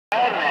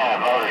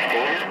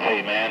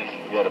Hey man,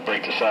 you gotta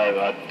break the side.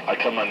 I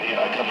come in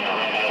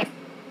the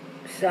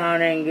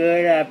Sounding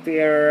good up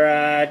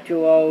here,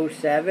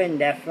 207.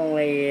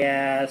 Definitely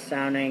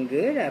sounding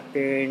good up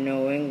here in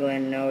New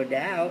England, no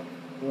doubt.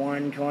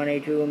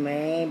 122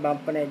 Main,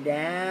 bumping it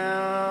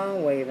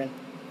down, waving.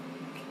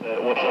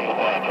 What's up with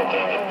that? But,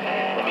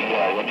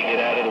 let me get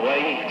out of the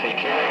way. Take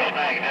care of it.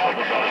 Everybody got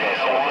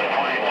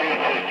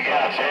 122. You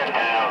got set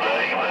down,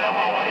 buddy. But I'm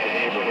on the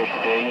neighborhood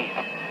today.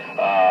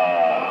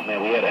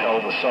 Man, we had a hell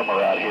of a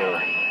summer out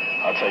here.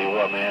 I'll tell you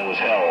what, man, it was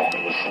hell.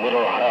 It was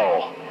literal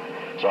hell.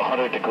 It's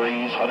 100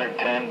 degrees,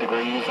 110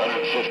 degrees,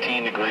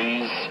 115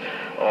 degrees,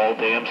 all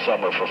damn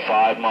summer for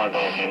 5 months.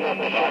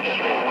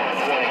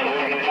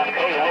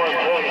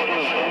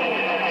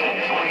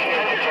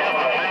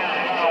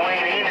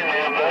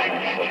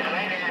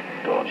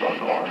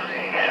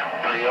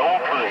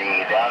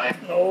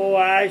 Oh,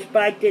 I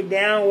spiked it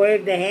down,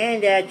 waved the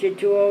hand at you,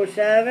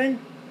 207.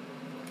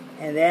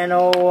 And then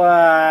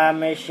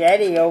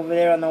Machete over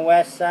there on the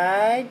west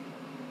side.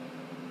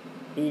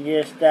 He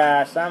just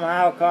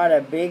somehow caught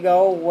a big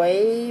old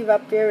wave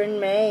up here in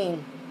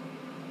Maine.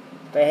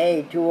 But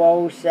hey,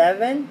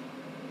 207,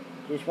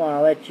 just want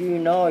to let you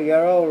know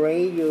your old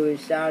radio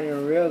is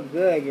sounding real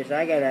good. Just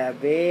I got a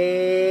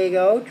big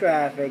old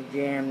traffic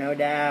jam, no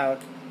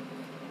doubt.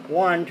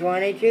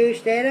 122,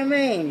 state of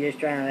Maine, just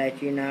trying to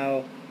let you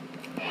know.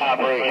 I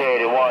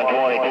appreciate it,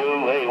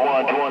 122. Hey,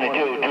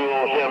 122,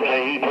 207,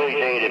 say he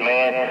appreciate it,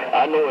 man.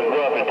 I know it's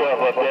rough and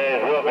tough up there.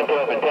 It's rough and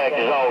tough in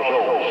Texas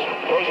also.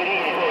 Take it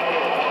easy,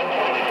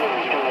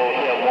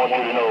 207, want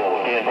you to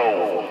know,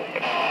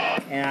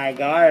 10-4. And I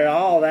got it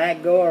all,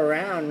 that go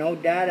around, no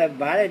doubt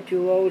about it,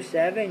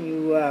 207.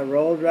 You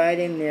rolled right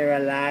in there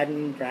loud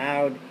and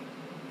proud.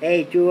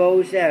 Hey,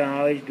 207,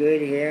 always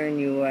good hearing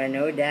you,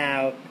 no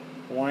doubt.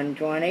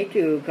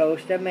 122,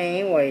 coast of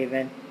Maine,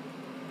 waving.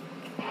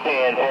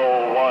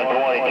 10-4,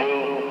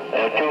 122.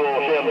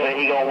 207 say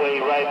he gonna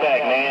wave right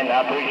back, man.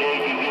 I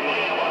appreciate you giving me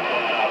that one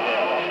out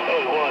there.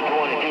 Hey,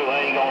 122, I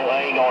ain't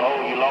gonna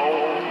hold you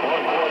long.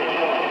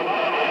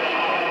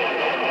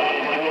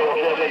 122.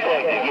 207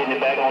 Texas, getting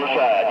it back on the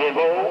side.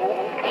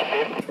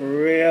 10-4.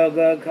 Real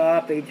good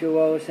copy,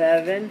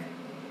 207.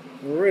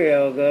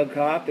 Real good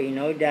copy,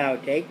 no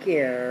doubt. Take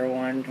care.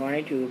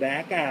 122,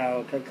 back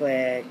out.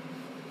 Click.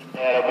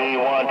 That'll be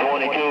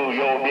 122,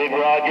 yo, Big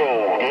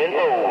Roger.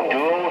 10-4,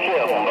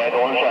 207, back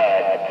on the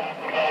side.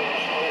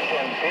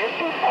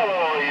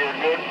 54, your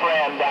good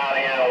friend down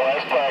here in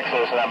West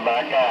Texas, and I'm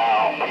back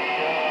out.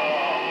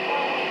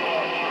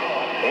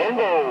 10-4.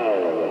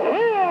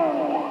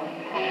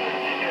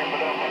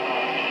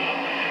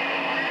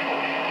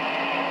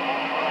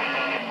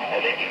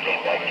 I think he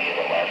came back to you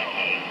the last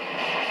week.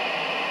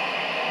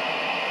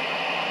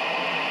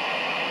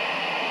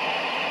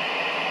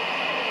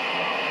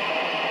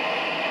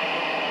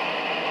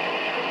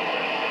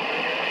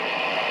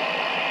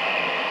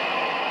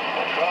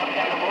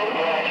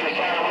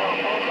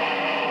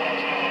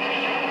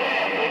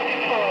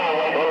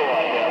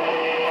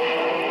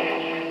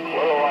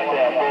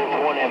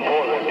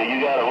 You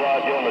got a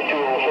Roger on the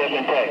 207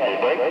 in Texas,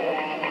 break?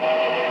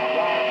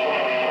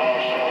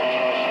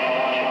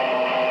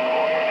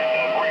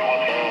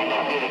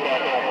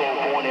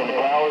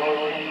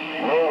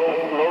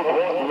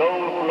 No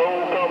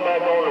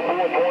comeback on the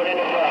 420 in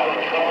the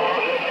flowers.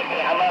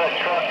 I'm at a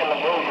truck in the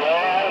blue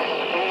grass.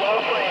 Hello,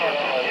 friends.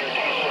 Your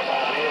diesel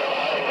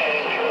mobile.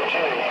 Game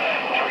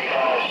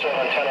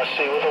 357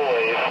 Tennessee with a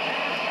wave.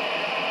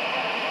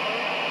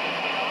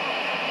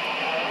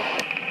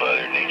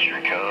 Mother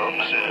Nature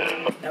comes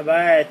in.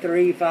 About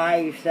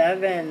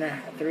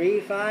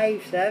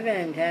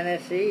 357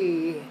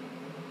 Tennessee.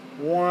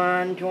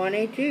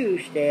 122,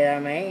 state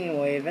of Maine,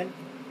 waving.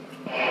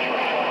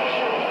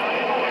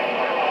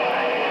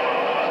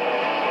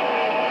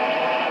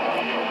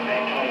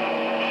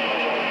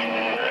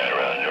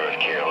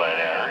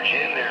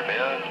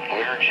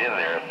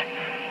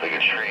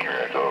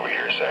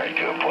 Sorry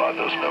to applaud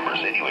those numbers.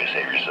 Anyways,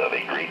 have yourself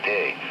a great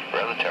day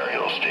around the Tar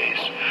Heel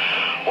States.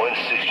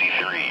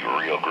 163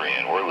 Rio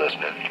Grande. We're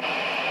listening.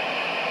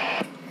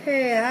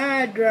 Hey,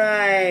 hard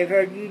drive.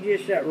 Heard you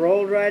just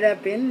rolled right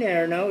up in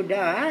there. No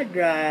doubt. Hard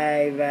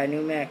drive,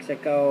 New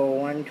Mexico.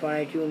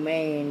 122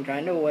 Maine.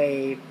 Trying to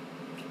wave.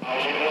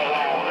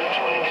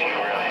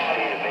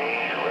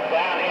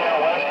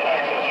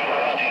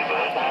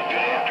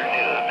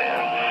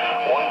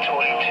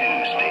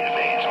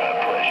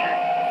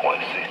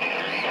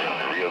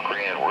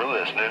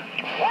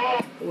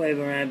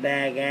 Waving right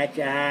back at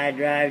you, high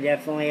drive.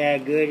 Definitely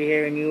good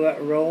hearing you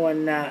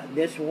rolling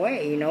this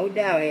way, no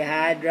doubt. Hey,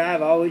 high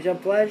drive, always a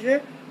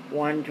pleasure.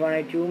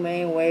 122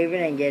 Main,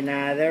 waving and getting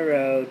out of the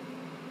road.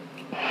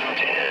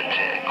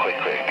 10, quick,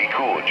 be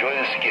cool. Enjoy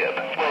the skip.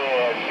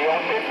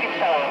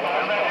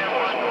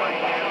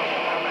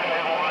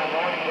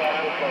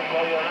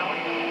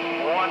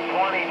 154.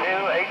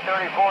 122,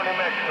 834 New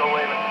Mexico,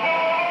 waving.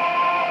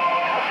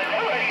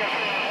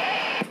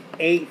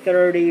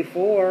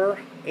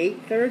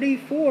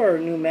 834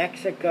 New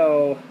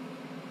Mexico.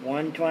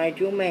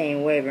 122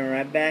 Main, waving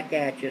right back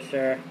at you,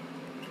 sir.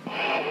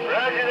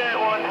 Roger that,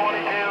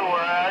 122.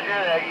 Roger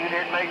that. You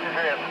did make the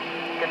trip.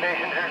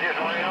 Conditions are just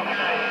real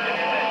good.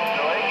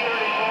 So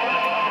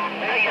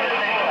 834.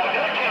 834.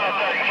 Just count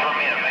 30 for a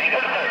minute, man.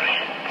 Just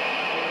 30.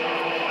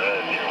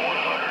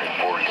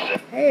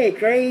 147. Hey,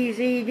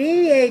 Crazy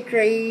D, hey,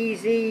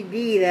 Crazy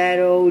D, that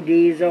old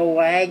diesel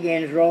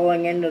wagon's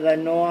rolling into the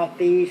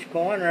northeast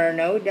corner,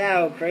 no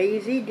doubt.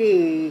 Crazy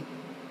D,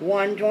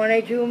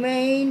 122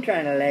 Main,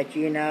 trying to let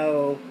you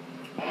know.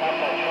 Hey,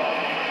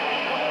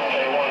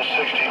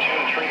 162,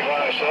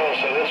 357,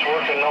 so this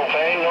working, no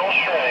pain, no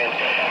strain.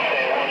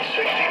 Hey,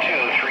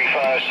 162,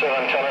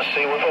 357,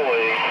 Tennessee with a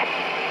wave.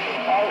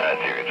 Right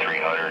there at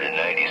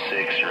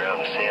 396 around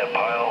the sand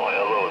pile.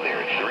 Hello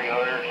there,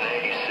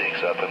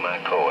 396 up in my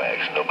coax.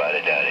 Nobody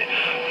doubt it.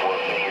 4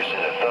 fingers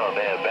and a thumb.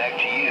 And back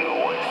to you.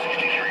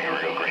 163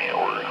 Rio Grande.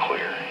 Order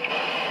clear.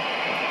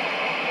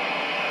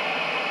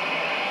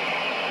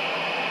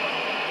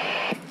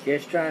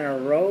 Just trying to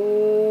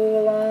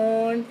roll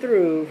on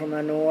through from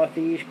the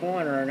northeast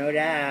corner, no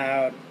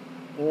doubt.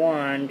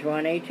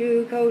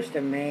 122 Coast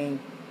of Maine.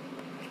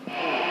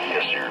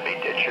 Yes, sir.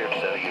 Beat that trip.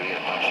 So you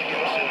get much. You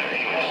go, Senator.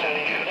 You go,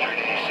 Senator. You go,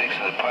 386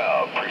 of the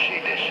pile.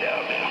 Appreciate that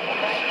shout, man.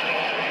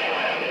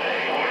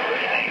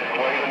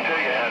 Waving to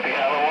you. Happy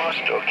Halloween.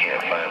 Still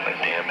can't find my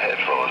damn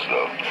headphones,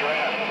 though.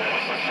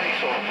 That's the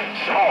Cecil.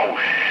 So,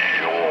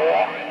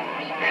 sure.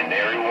 And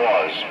there he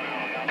was.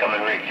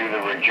 Coming right through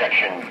the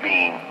rejection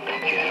beam.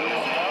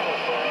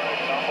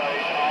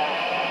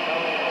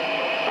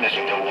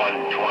 Mr.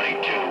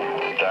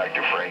 122.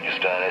 Dr.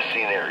 Frankenstein. I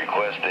seen that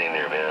request thing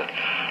there, man.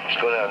 Let's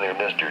go down there,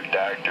 Mr.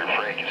 Dr.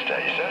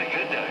 Frankenstein. You sounded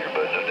good down here,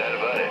 bud. No doubt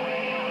about it.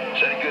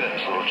 Sounded good on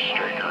this little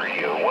striker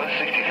radio.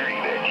 163,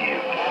 back to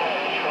you.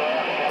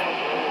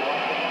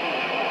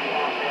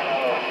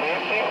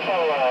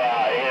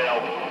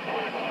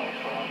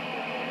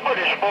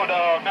 British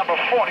Bulldog number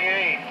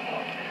 48.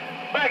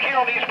 Back here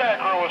on these back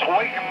roads,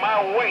 waiting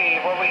my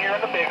wave over here in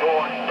the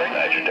Bighorn.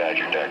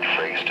 Dr.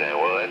 Frankenstein.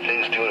 Well, that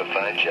thing's doing a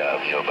fine job,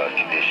 you know, about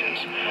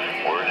conditions.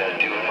 We're not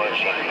doing much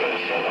either,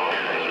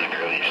 but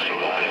barely just a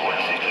little bit.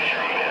 163,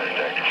 man.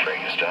 Dr.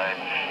 Frankenstein,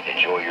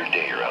 enjoy your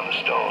day around the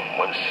stone.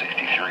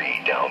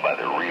 163, down by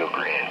the Rio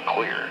Grande,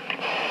 clear.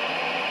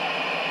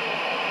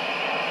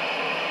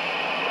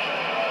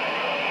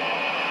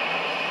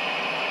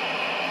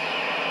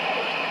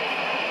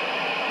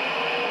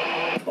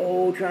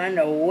 Oh, trying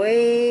to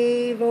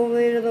wave over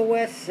there to the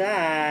west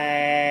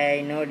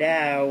side, no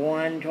doubt.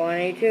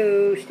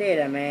 122 State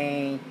of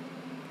Maine.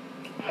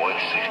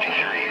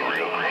 163,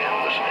 Rio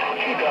Grande,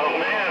 listening. You go,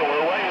 man.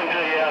 We're waving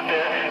to you out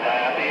there.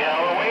 Happy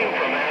Halloween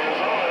from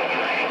Arizona.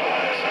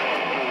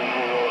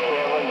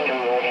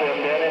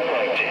 207 down in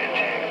front.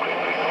 10, quick.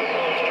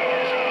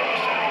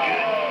 Sounding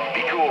good.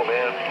 Be cool,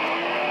 man.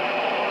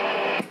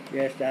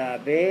 Just a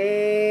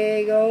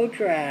big old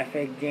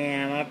traffic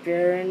jam up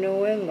here in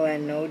New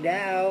England, no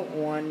doubt.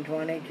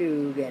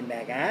 122 getting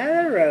back out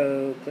of the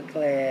road.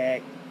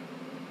 Click.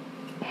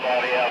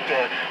 Body out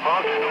there.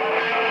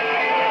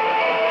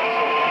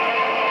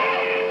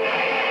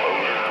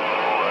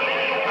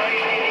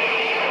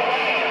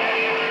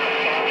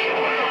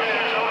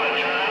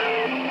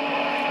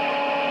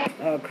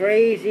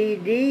 Crazy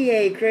D,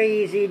 hey,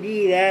 Crazy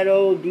D, that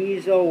old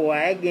diesel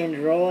wagon's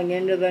rolling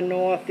into the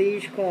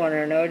northeast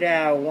corner, no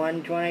doubt.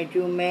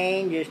 122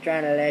 Main, just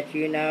trying to let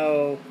you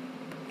know.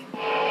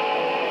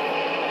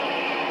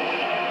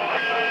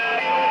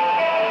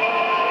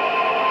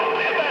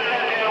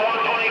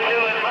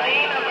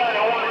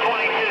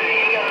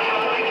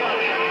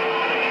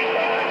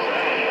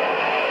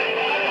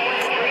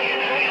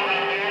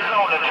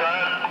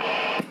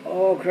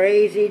 Oh,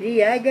 Crazy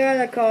D, I got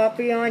a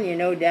copy on you,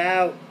 no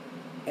doubt.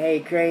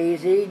 Hey,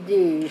 Crazy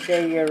D, you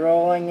say you're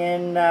rolling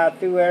in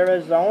through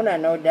Arizona,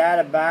 no doubt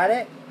about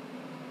it.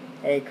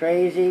 Hey,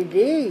 Crazy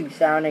D,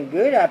 sounding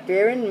good up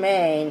here in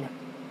Maine.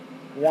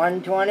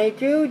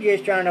 122,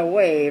 just trying to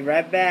wave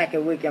right back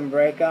if we can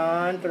break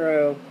on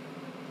through.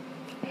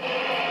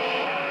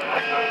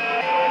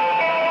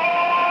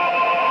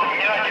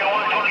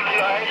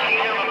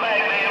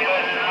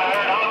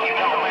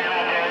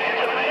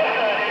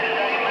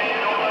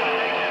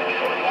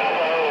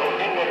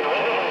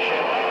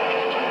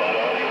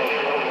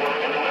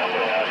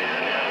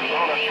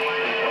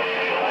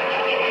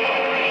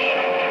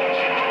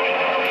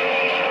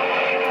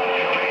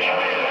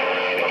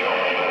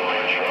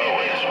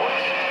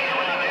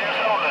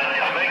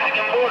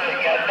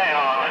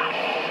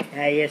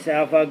 Have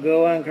yourself a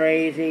good one,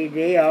 Crazy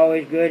D.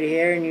 Always good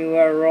hearing you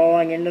are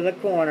rolling into the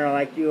corner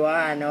like you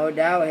are, no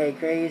doubt. Hey,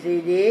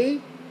 Crazy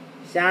D,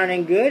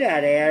 sounding good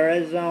out of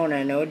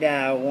Arizona, no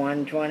doubt.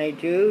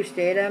 122,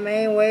 State of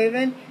Maine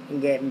waving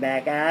and getting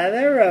back out of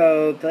the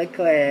road. Click.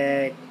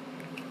 I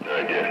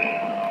did.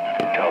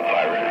 Tell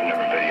Pirate and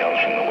everybody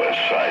else from the west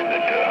side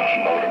that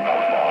motor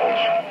mouth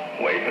balls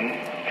waving,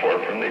 4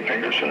 friendly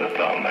fingers and a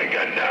thumb. I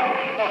got down.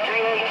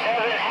 387.